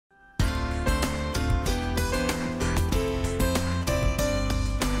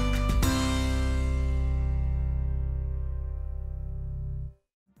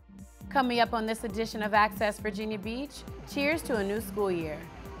Coming up on this edition of Access Virginia Beach, cheers to a new school year.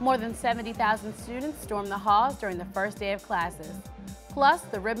 More than 70,000 students stormed the halls during the first day of classes. Plus,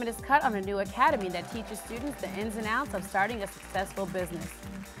 the ribbon is cut on a new academy that teaches students the ins and outs of starting a successful business.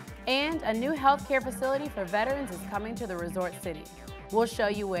 And a new healthcare facility for veterans is coming to the resort city. We'll show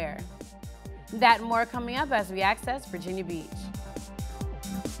you where. That and more coming up as we access Virginia Beach.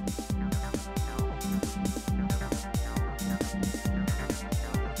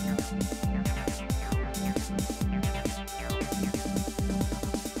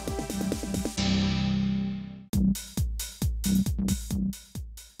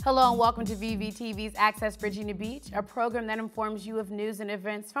 Hello and welcome to VVTV's Access Virginia Beach, a program that informs you of news and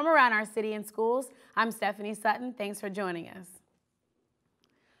events from around our city and schools. I'm Stephanie Sutton. Thanks for joining us.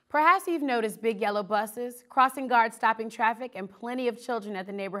 Perhaps you've noticed big yellow buses, crossing guards stopping traffic, and plenty of children at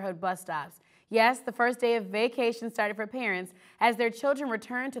the neighborhood bus stops. Yes, the first day of vacation started for parents as their children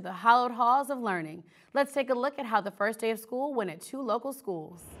returned to the hallowed halls of learning. Let's take a look at how the first day of school went at two local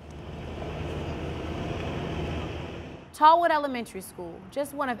schools. Tallwood Elementary School,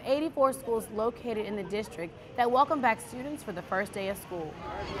 just one of 84 schools located in the district that welcome back students for the first day of school.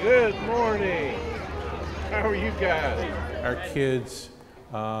 Good morning. How are you guys? Our kids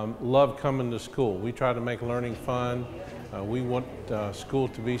love coming to school. We try to make learning fun. We want school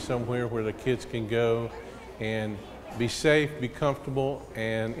to be somewhere where the kids can go and be safe, be comfortable,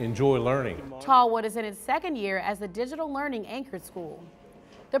 and enjoy learning. Tallwood is in its second year as the digital learning anchored school.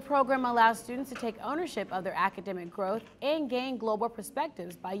 The program allows students to take ownership of their academic growth and gain global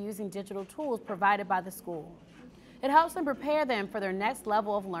perspectives by using digital tools provided by the school. It helps them prepare them for their next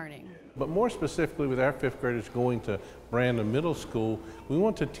level of learning. But more specifically with our fifth graders going to Brandon Middle School, we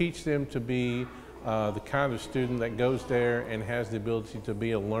want to teach them to be the kind of student that goes there and has the ability to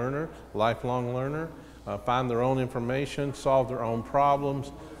be a learner, lifelong learner, find their own information, solve their own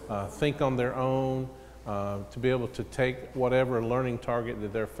problems, think on their own, to be able to take whatever learning target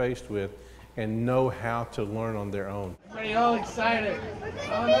that they're faced with and know how to learn on their own. Everybody all excited?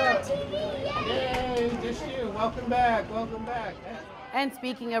 On up. Yay, just you. Welcome back, welcome back. And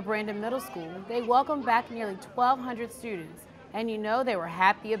speaking of Brandon Middle School, they welcomed back nearly 1,200 students, and you know they were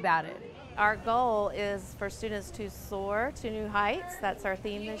happy about it. Our goal is for students to soar to new heights. That's our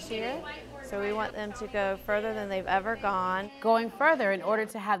theme this year. So we want them to go further than they've ever gone. Going further in order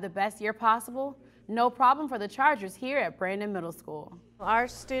to have the best year possible? No problem for the Chargers here at Brandon Middle School. Our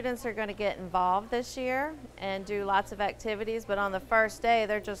students are going to get involved this year and do lots of activities, but on the first day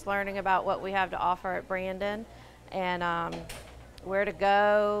they're just learning about what we have to offer at Brandon and where to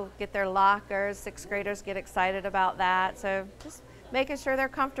go, get their lockers. Sixth graders get excited about that, so just making sure they're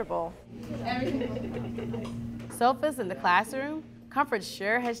comfortable. Sofas in the classroom? Comfort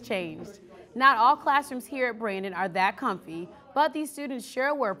sure has changed. Not all classrooms here at Brandon are that comfy, but these students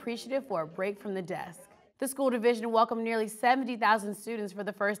sure were appreciative for a break from the desk. The school division welcomed nearly 70,000 students for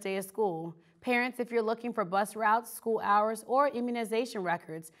the first day of school. Parents, if you're looking for bus routes, school hours, or immunization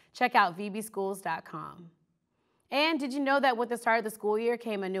records, check out vbschools.com. And did you know that with the start of the school year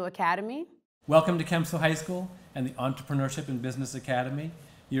came a new academy? Welcome to Kempsville High School and the Entrepreneurship and Business Academy.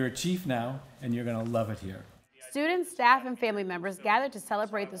 You're a chief now, and you're going to love it here. Students, staff, and family members gathered to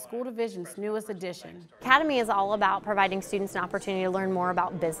celebrate the school division's newest addition. Academy is all about providing students an opportunity to learn more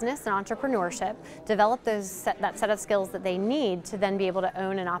about business and entrepreneurship, develop that set of skills that they need to then be able to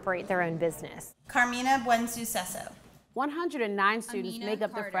own and operate their own business. Carmina Buensuceso. 109 students make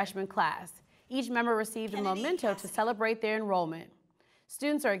up the freshman class. Each member received a memento to celebrate their enrollment.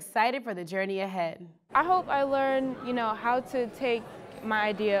 Students are excited for the journey ahead. I hope I learn, how to take my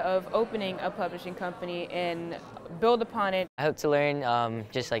idea of opening a publishing company and build upon it. I hope to learn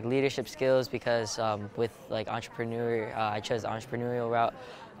just like leadership skills because with like entrepreneur, I chose the entrepreneurial route.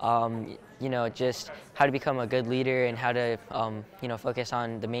 Just how to become a good leader and how to, focus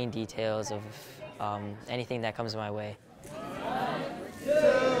on the main details of anything that comes my way. 1, 2,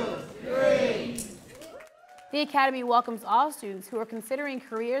 3. The Academy welcomes all students who are considering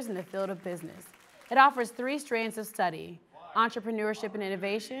careers in the field of business. It offers 3 strands of study: entrepreneurship and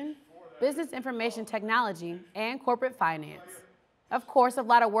innovation, business information technology, and corporate finance. Of course, a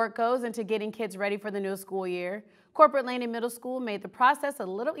lot of work goes into getting kids ready for the new school year. Corporate Landing Middle School made the process a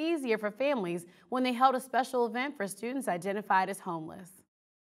little easier for families when they held a special event for students identified as homeless.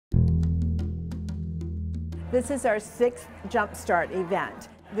 This is our 6th Jumpstart event.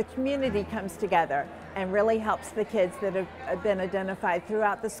 The community comes together and really helps the kids that have been identified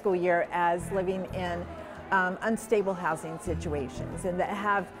throughout the school year as living in unstable housing situations and that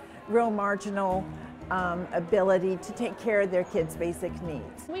have real marginal ability to take care of their kids' basic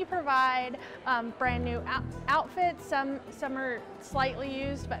needs. We provide brand new outfits. Some are slightly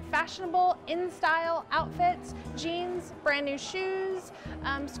used but fashionable, in-style outfits, jeans, brand new shoes,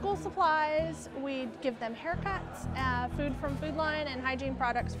 school supplies. We give them haircuts, food from Food Line, and hygiene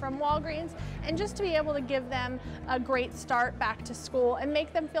products from Walgreens, and just to be able to give them a great start back to school and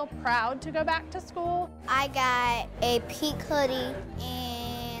make them feel proud to go back to school. I got a pink hoodie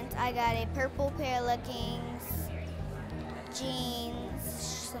and I got a purple pair of leggings, jeans,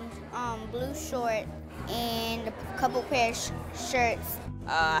 some blue shorts, and a couple pair of shirts.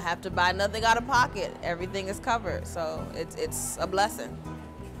 I have to buy nothing out of pocket. Everything is covered, so it's a blessing.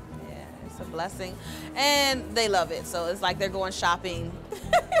 Yeah, it's a blessing, and they love it. So it's like they're going shopping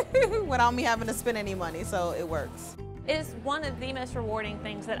without me having to spend any money. So it works. It is one of the most rewarding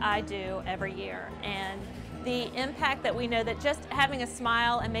things that I do every year, and the impact that we know that just having a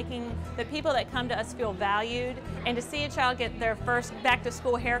smile and making the people that come to us feel valued, and to see a child get their first back to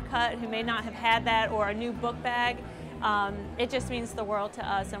school haircut who may not have had that, or a new book bag, it just means the world to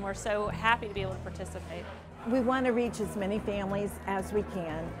us, and we're so happy to be able to participate. We want to reach as many families as we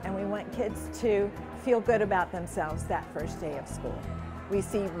can, and we want kids to feel good about themselves that first day of school. We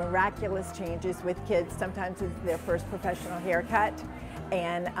see miraculous changes with kids. Sometimes it's their first professional haircut,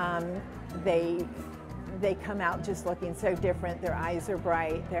 and they come out just looking so different. Their eyes are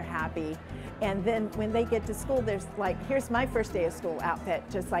bright, they're happy. And then when they get to school, there's like, here's my first day of school outfit,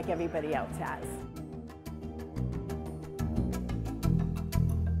 just like everybody else has.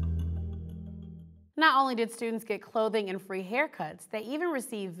 Not only did students get clothing and free haircuts, they even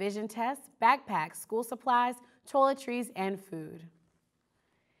received vision tests, backpacks, school supplies, toiletries, and food.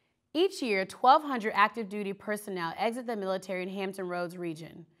 Each year, 1,200 active duty personnel exit the military in Hampton Roads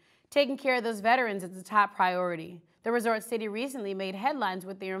region. Taking care of those veterans is a top priority. The resort city recently made headlines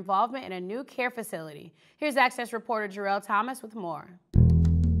with their involvement in a new care facility. Here's Access reporter Jarrell Thomas with more.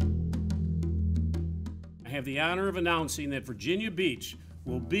 I have the honor of announcing that Virginia Beach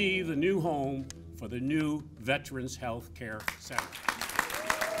will be the new home for the new Veterans Health Care Center.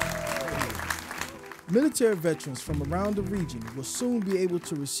 Military veterans from around the region will soon be able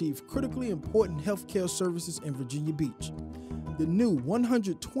to receive critically important health care services in Virginia Beach. The new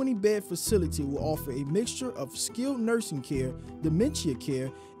 120-bed facility will offer a mixture of skilled nursing care, dementia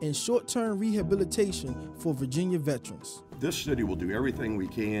care, and short-term rehabilitation for Virginia veterans. This city will do everything we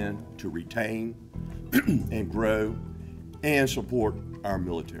can to retain and grow and support our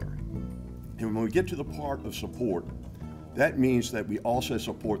military. And when we get to the part of support, that means that we also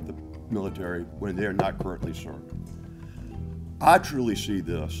support the military when they're not currently serving. I truly see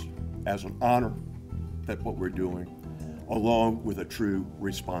this as an honor at what we're doing, along with a true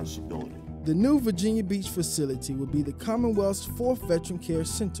responsibility. The new Virginia Beach facility will be the Commonwealth's 4th Veteran Care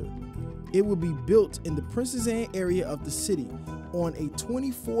Center. It will be built in the Princess Anne area of the city on a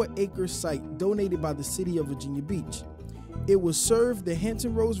 24-acre site donated by the city of Virginia Beach. It will serve the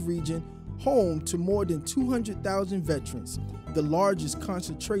Hampton Roads region, home to more than 200,000 veterans, the largest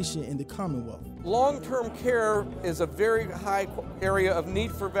concentration in the Commonwealth. Long-term care is a very high area of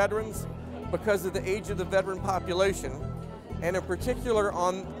need for veterans because of the age of the veteran population. And in particular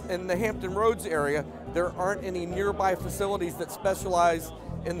in the Hampton Roads area, there aren't any nearby facilities that specialize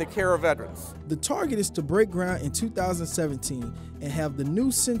in the care of veterans. The target is to break ground in 2017 and have the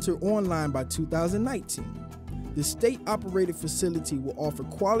new center online by 2019. The state-operated facility will offer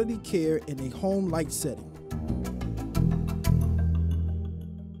quality care in a home-like setting.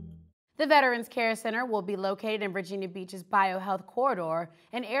 The Veterans Care Center will be located in Virginia Beach's BioHealth Corridor,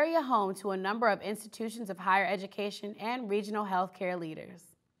 an area home to a number of institutions of higher education and regional healthcare leaders.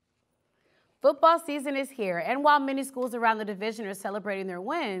 Football season is here, and while many schools around the division are celebrating their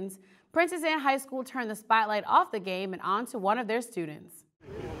wins, Princess Anne High School turned the spotlight off the game and onto one of their students.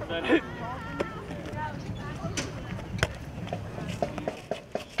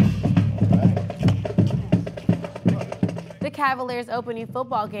 The Cavaliers' opening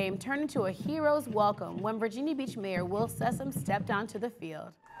football game turned into a hero's welcome when Virginia Beach Mayor Will Sessoms stepped onto the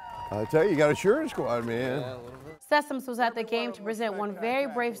field. I tell you, got a cheering squad, man. Sessoms was at the game to present one very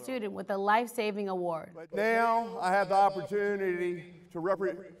brave student with a life-saving award. Now I have the opportunity to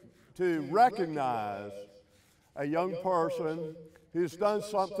recognize a young person who's done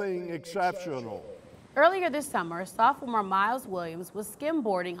something exceptional. Earlier this summer, sophomore Miles Williams was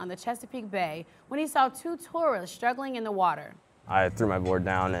skimboarding on the Chesapeake Bay when he saw two tourists struggling in the water. I threw my board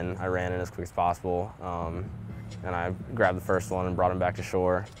down and I ran in as quick as possible. And I grabbed the first one and brought him back to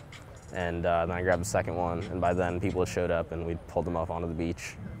shore. And then I grabbed the second one, and by then people had showed up and we pulled them up onto the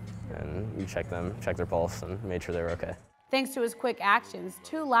beach. And we checked their pulse and made sure they were okay. Thanks to his quick actions,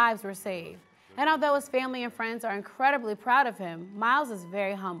 2 lives were saved. And although his family and friends are incredibly proud of him, Miles is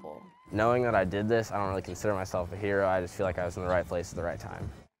very humble. Knowing that I did this, I don't really consider myself a hero. I just feel like I was in the right place at the right time.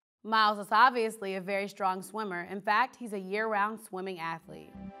 Miles is obviously a very strong swimmer. In fact, he's a year-round swimming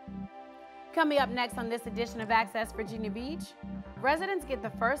athlete. Coming up next on this edition of Access Virginia Beach, residents get the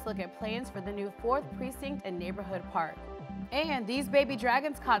first look at plans for the new 4th Precinct and Neighborhood Park. And these baby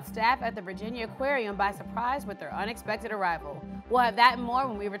dragons caught staff at the Virginia Aquarium by surprise with their unexpected arrival. We'll have that and more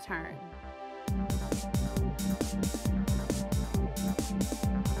when we return.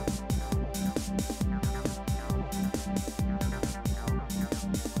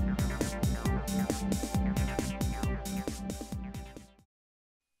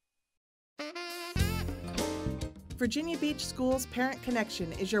 Virginia Beach Schools Parent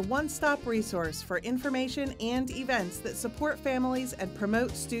Connection is your one-stop resource for information and events that support families and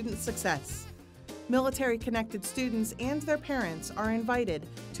promote student success. Military-connected students and their parents are invited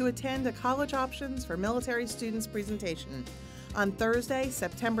to attend a College Options for Military Students presentation on Thursday,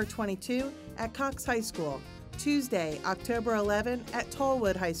 September 22 at Cox High School, Tuesday, October 11 at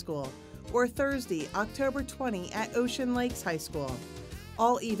Tollwood High School, or Thursday, October 20 at Ocean Lakes High School.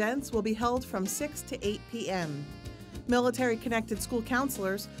 All events will be held from 6 to 8 p.m. Military-connected school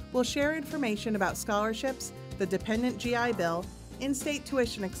counselors will share information about scholarships, the dependent GI Bill, in-state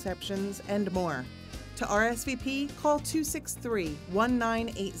tuition exceptions, and more. To RSVP, call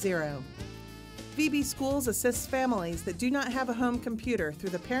 263-1980. VB Schools assists families that do not have a home computer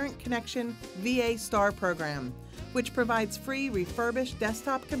through the Parent Connection VA STAR program, which provides free refurbished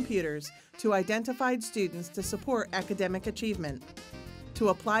desktop computers to identified students to support academic achievement. To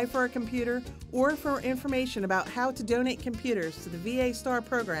apply for a computer or for information about how to donate computers to the VA STAR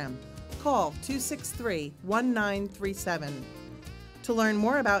program, call 263-1937. To learn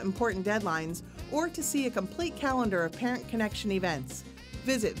more about important deadlines or to see a complete calendar of Parent Connection events,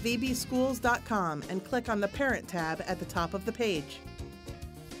 visit vbschools.com and click on the Parent tab at the top of the page.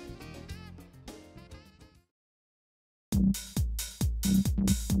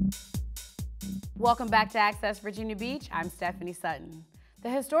 Welcome back to Access Virginia Beach. I'm Stephanie Sutton. The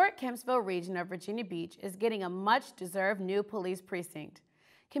historic Kempsville region of Virginia Beach is getting a much-deserved new police precinct.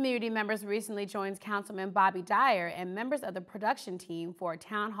 Community members recently joined Councilman Bobby Dyer and members of the production team for a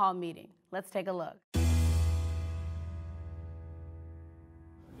town hall meeting. Let's take a look.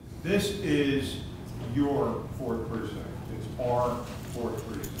 This is your 4th precinct. It's our 4th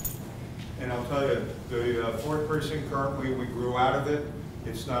precinct. And I'll tell you, the 4th precinct currently, we grew out of it.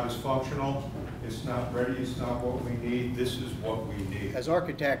 It's not as functional. It's not ready. It's not what we need. This is what we need. As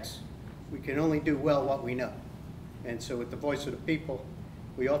architects, we can only do well what we know. And so with the voice of the people,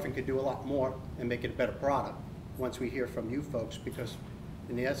 we often could do a lot more and make it a better product once we hear from you folks, because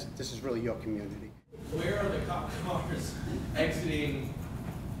in the essence, this is really your community. Where are the cop cars exiting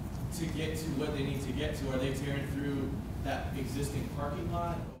to get to what they need to get to? Are they tearing through that existing parking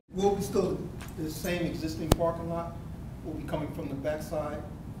lot? We'll be still the same existing parking lot. We'll be coming from the back side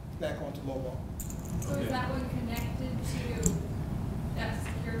back onto Lowball. So is that one connected to that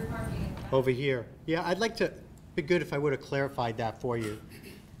secure parking? Over here. Yeah, I'd like to, be good if I would have clarified that for you.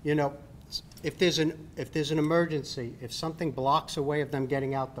 You know, if there's an emergency, if something blocks a way of them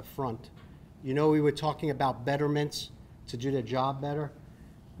getting out the front, you know, we were talking about betterments to do their job better.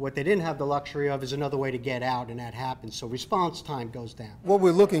 What they didn't have the luxury of is another way to get out, and that happens. So response time goes down. What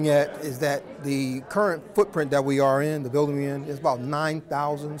we're looking at is that the current footprint that we are in, the building we're in, is about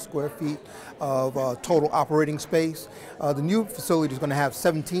 9,000 square feet of total operating space. The new facility is going to have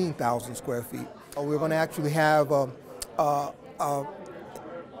 17,000 square feet. We're going to actually have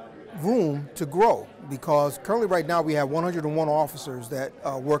room to grow, because currently right now we have 101 officers that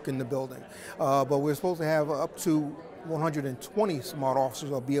work in the building, but we're supposed to have up to 120 smart officers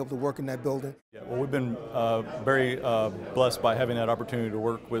will be able to work in that building. Yeah, well, we've been very blessed by having that opportunity to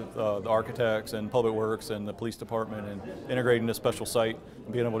work with the architects and Public Works and the police department, and integrating this special site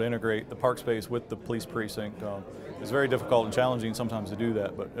and being able to integrate the park space with the police precinct. It's very difficult and challenging sometimes to do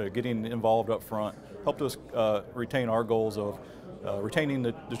that, but getting involved up front helped us retain our goals of retaining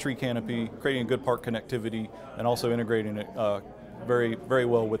the tree canopy, creating a good park connectivity, and also integrating it very, very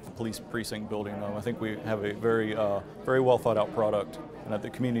well with the police precinct building. I think we have a very, very well thought out product, and that the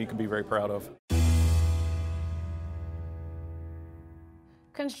community can be very proud of.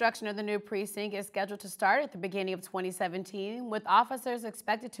 Construction of the new precinct is scheduled to start at the beginning of 2017, with officers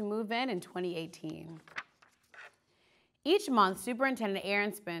expected to move in 2018. Each month, Superintendent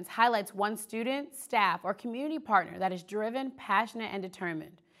Aaron Spence highlights one student, staff, or community partner that is driven, passionate, and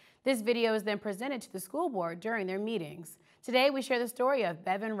determined. This video is then presented to the school board during their meetings. Today, we share the story of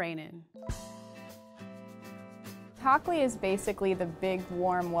Bevin Reinin. Talkly is basically the big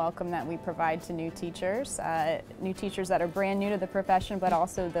warm welcome that we provide to new teachers that are brand new to the profession, but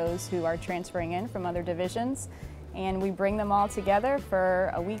also those who are transferring in from other divisions. And we bring them all together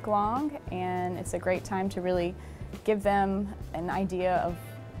for a week long, and it's a great time to really give them an idea of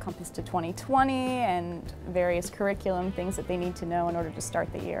Compass to 2020 and various curriculum, things that they need to know in order to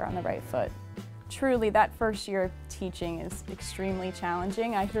start the year on the right foot. Truly, that first year of teaching is extremely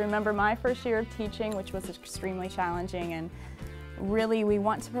challenging. I can remember my first year of teaching, which was extremely challenging, and really we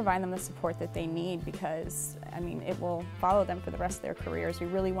want to provide them the support that they need because, I mean, it will follow them for the rest of their careers. We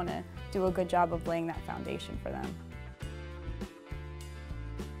really want to do a good job of laying that foundation for them.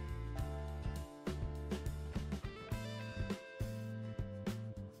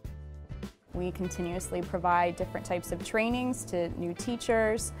 We continuously provide different types of trainings to new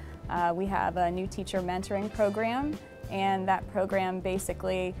teachers. We have a new teacher mentoring program, and that program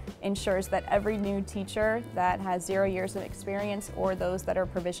basically ensures that every new teacher that has 0 years of experience or those that are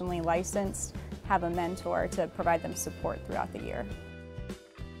provisionally licensed have a mentor to provide them support throughout the year.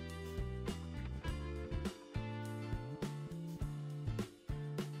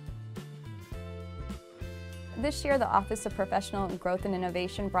 This year, the Office of Professional Growth and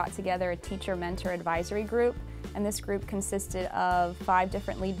Innovation brought together a teacher mentor advisory group, and this group consisted of 5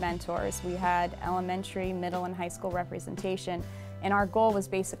 different lead mentors. We had elementary, middle, and high school representation, and our goal was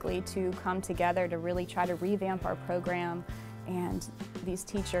basically to come together to really try to revamp our program, and these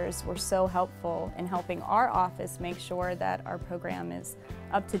teachers were so helpful in helping our office make sure that our program is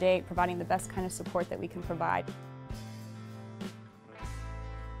up to date, providing the best kind of support that we can provide.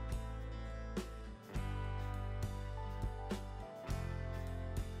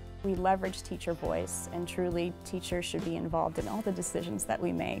 We leverage teacher voice, and truly teachers should be involved in all the decisions that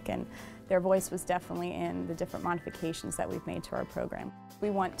we make, and their voice was definitely in the different modifications that we've made to our program.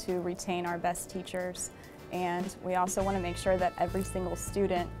 We want to retain our best teachers, and we also want to make sure that every single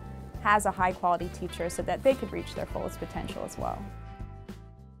student has a high-quality teacher so that they could reach their fullest potential as well.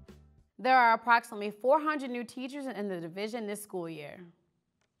 There are approximately 400 new teachers in the division this school year.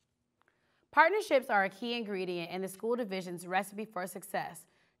 Partnerships are a key ingredient in the school division's recipe for success,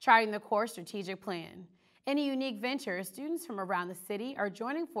 charting the core strategic plan. In a unique venture, students from around the city are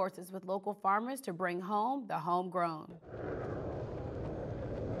joining forces with local farmers to bring home the homegrown.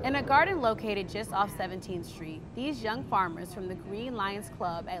 In a garden located just off 17th Street, these young farmers from the Green Lions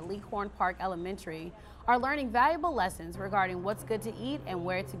Club at Leakhorn Park Elementary are learning valuable lessons regarding what's good to eat and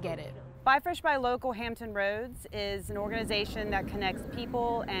where to get it. Buy Fresh by Local Hampton Roads is an organization that connects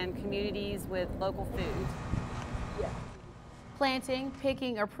people and communities with local food. Planting,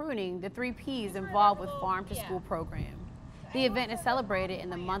 picking, or pruning, the 3 Ps involved with Farm to School program. The event is celebrated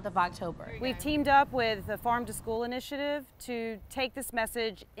in the month of October. We've teamed up with the Farm to School initiative to take this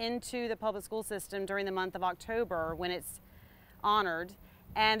message into the public school system during the month of October when it's honored.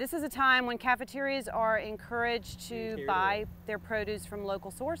 And this is a time when cafeterias are encouraged to buy their produce from local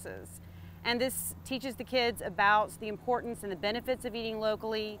sources. And this teaches the kids about the importance and the benefits of eating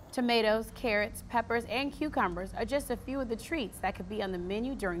locally. Tomatoes, carrots, peppers, and cucumbers are just a few of the treats that could be on the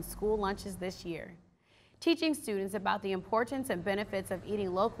menu during school lunches this year. Teaching students about the importance and benefits of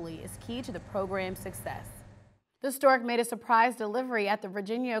eating locally is key to the program's success. The stork made a surprise delivery at the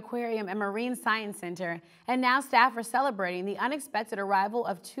Virginia Aquarium and Marine Science Center, and now staff are celebrating the unexpected arrival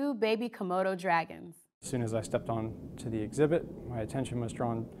of 2 baby Komodo dragons. As soon as I stepped on to the exhibit, my attention was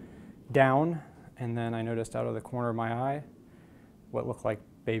drawn down, and then I noticed out of the corner of my eye what looked like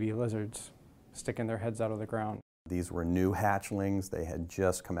baby lizards sticking their heads out of the ground. These were new hatchlings. They had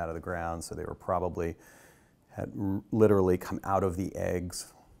just come out of the ground, so they were probably had literally come out of the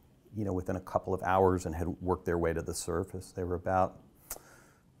eggs, you know, within a couple of hours and had worked their way to the surface. They were about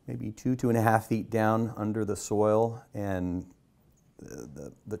maybe 2.5 feet down under the soil, and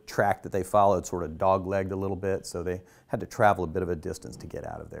the track that they followed sort of dog-legged a little bit, so they had to travel a bit of a distance to get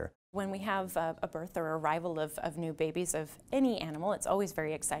out of there. When we have a birth or arrival of new babies of any animal, it's always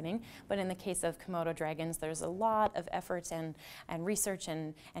very exciting. But in the case of Komodo dragons, there's a lot of efforts and research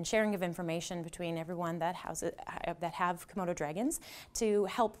and sharing of information between everyone that have Komodo dragons to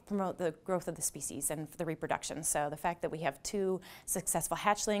help promote the growth of the species and the reproduction. So the fact that we have 2 successful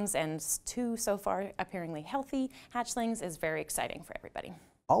hatchlings and 2 so far appearingly healthy hatchlings is very exciting for everybody.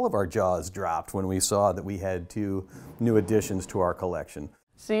 All of our jaws dropped when we saw that we had 2 new additions to our collection.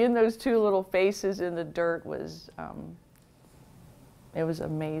 Seeing those 2 little faces in the dirt was, it was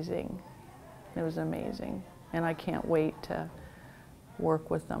amazing. It was amazing. And I can't wait to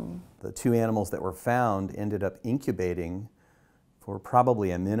work with them. The 2 animals that were found ended up incubating for probably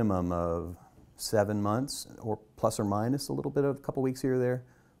a minimum of 7 months, or plus or minus a little bit of a couple weeks here or there,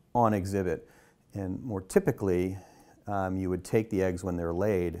 on exhibit. And more typically, you would take the eggs when they're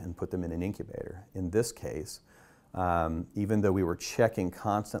laid and put them in an incubator. In this case, even though we were checking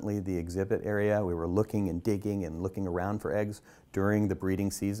constantly the exhibit area, we were looking and digging and looking around for eggs during the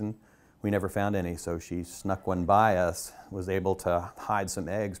breeding season, we never found any, so she snuck one by us, was able to hide some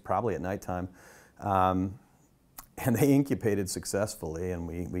eggs, probably at nighttime, and they incubated successfully, and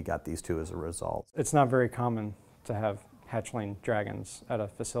we got these two as a result. It's not very common to have hatchling dragons at a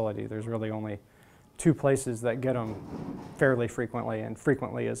facility. There's really only 2 places that get them fairly frequently, and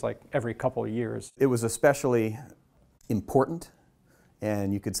frequently is like every couple of years. It was especially important,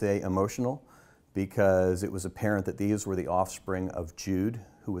 and you could say emotional, because it was apparent that these were the offspring of Jude,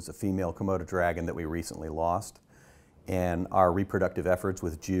 who was a female Komodo dragon that we recently lost. And our reproductive efforts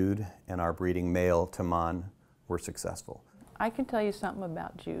with Jude and our breeding male Taman were successful. I can tell you something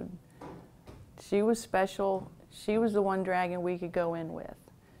about Jude. She was special. She was the one dragon we could go in with.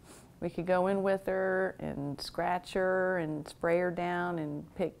 We could go in with her and scratch her and spray her down and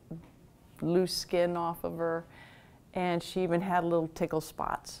pick loose skin off of her. And she even had little tickle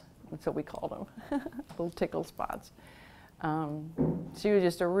spots. That's what we called them, little tickle spots. She was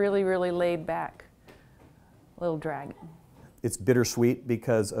just a really, really laid back little dragon. It's bittersweet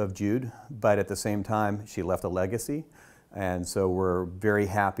because of Jude, but at the same time, she left a legacy. And so we're very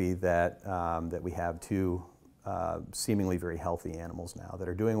happy that, that we have 2 seemingly very healthy animals now that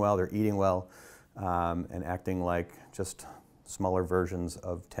are doing well, they're eating well, and acting like just smaller versions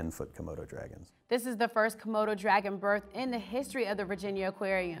of 10-foot Komodo dragons. This is the first Komodo dragon birth in the history of the Virginia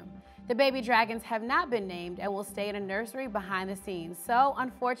Aquarium. The baby dragons have not been named and will stay in a nursery behind the scenes, so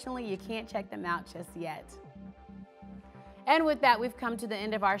unfortunately you can't check them out just yet. And with that, we've come to the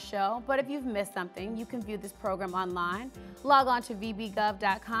end of our show, but if you've missed something, you can view this program online. Log on to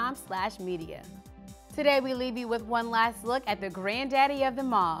vbgov.com/media. Today we leave you with one last look at the granddaddy of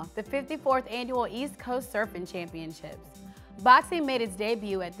them all, the 54th Annual East Coast Surfing Championships. Boxing made its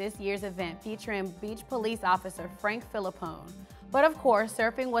debut at this year's event featuring beach police officer Frank Philippone. But of course,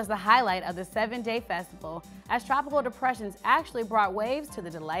 surfing was the highlight of the 7-day festival, as tropical depressions actually brought waves to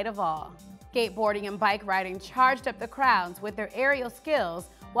the delight of all. Skateboarding and bike riding charged up the crowds with their aerial skills,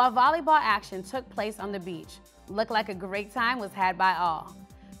 while volleyball action took place on the beach. Looked like a great time was had by all.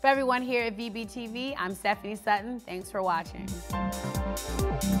 For everyone here at VBTV, I'm Stephanie Sutton. Thanks for watching.